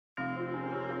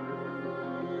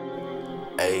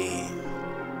Ayy,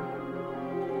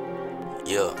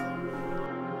 yeah.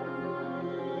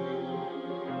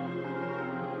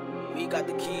 We got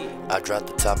the key. I drop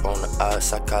the top on the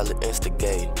odds, I call it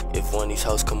instigating. If one of these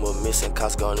hoes come up missing,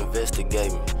 cops gon'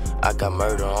 investigate me. I got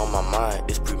murder on my mind,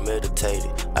 it's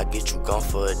premeditated. I get you gone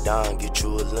for a dime, get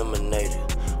you eliminated.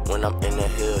 When I'm in the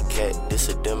Hellcat, this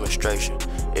a demonstration.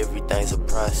 Everything's a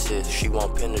process, she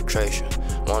want penetration.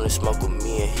 Wanna smoke with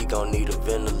me and he gon' need a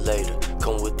ventilator.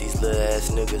 Come with these little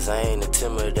ass niggas, I ain't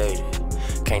intimidated.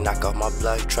 Can't knock off my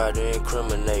block, try to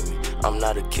incriminate me. I'm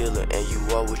not a killer and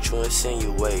you are what you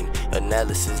insinuating.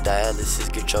 Analysis,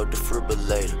 dialysis, get your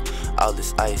defibrillator. All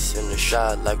this ice in the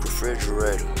shot like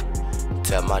refrigerator.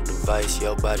 Tap my device,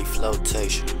 your body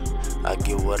flotation. I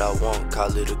get what I want,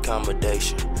 call it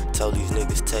accommodation. Told these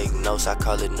niggas take notes, I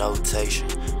call it notation.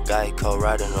 Geico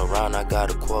riding around, I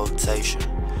got a quotation.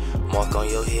 Mark on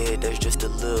your head, that's just a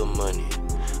little money.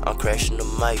 I'm crashing the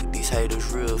mic, these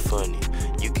haters real funny.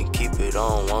 You can keep it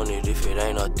on, want it if it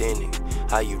ain't authentic.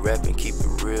 How you rapping, keep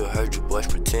it real, heard you boys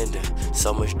pretending.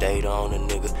 So much data on a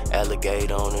nigga,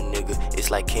 alligator on a nigga.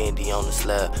 It's like candy on the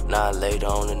slab, now I later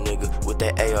on a nigga. With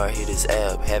that AR hit his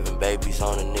ab, having babies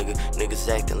on a nigga. Niggas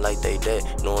acting like they dead,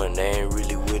 knowing they ain't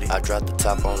really with it. I drop the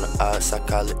top on the odds, I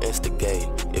call it instigating.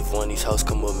 If one of these hoes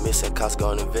come up missing, cops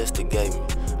gon' investigate me.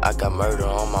 I got murder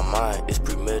on my mind, it's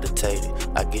premeditated.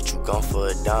 I get you gone for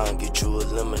a dime, get you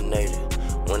eliminated.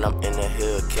 When I'm in the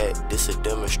Hellcat, this a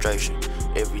demonstration.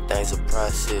 Everything's a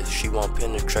process, she want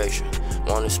penetration.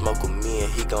 Wanna smoke with me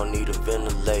and he gon' need a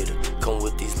ventilator. Come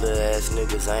with these little ass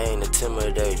niggas, I ain't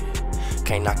intimidated.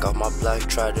 Can't knock off my block,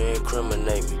 try to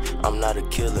incriminate me. I'm not a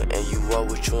killer and you are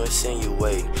what you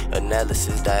insinuating.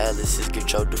 Analysis, dialysis,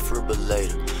 get your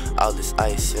defibrillator. All this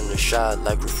ice in the shot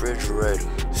like refrigerator.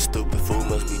 Stupid fool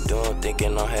must be dumb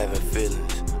thinking I'm having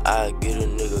feelings. I get a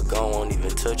nigga gone, won't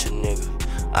even touch a nigga.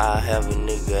 I have a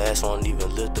nigga ass, won't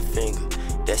even lift a finger.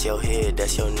 That's your head,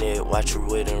 that's your neck, watch your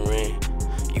wedding ring.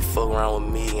 You fuck around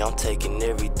with me, I'm taking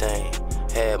everything.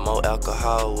 Had more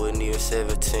alcohol, wasn't even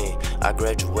 17. I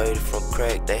graduated from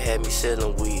crack, they had me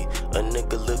selling weed. A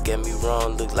nigga look at me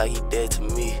wrong, look like he dead to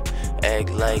me. Act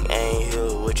like I ain't hear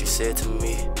what you said to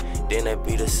me. Then that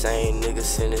be the same nigga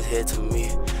send his head to me.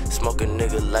 Smoke a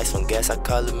nigga like some gas, I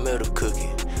call it metal cookie.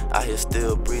 I here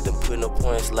still breathing, putting up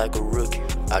points like a rookie.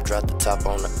 I drop the top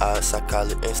on the odds, I call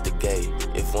it instigate.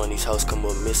 If one of these hoes come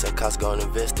up missing, cops gon'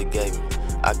 investigate me.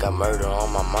 I got murder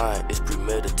on my mind, it's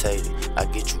premeditated. I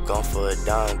get you gone for a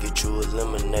dime, get you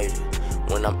eliminated.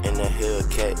 When I'm in the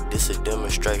Hellcat, this a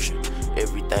demonstration.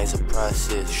 Everything's a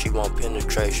process, she want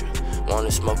penetration.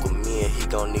 Wanna smoke with me and he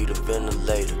gon' need a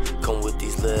ventilator. Come with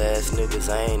these little ass niggas,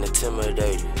 I ain't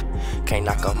intimidated. Can't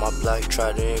knock off my block,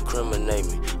 try to incriminate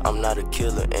me. I'm not a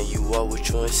killer and you are what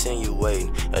you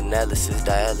insinuating. Analysis,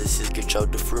 dialysis, get your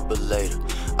defibrillator.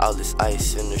 All this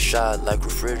ice in the shot like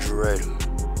refrigerator.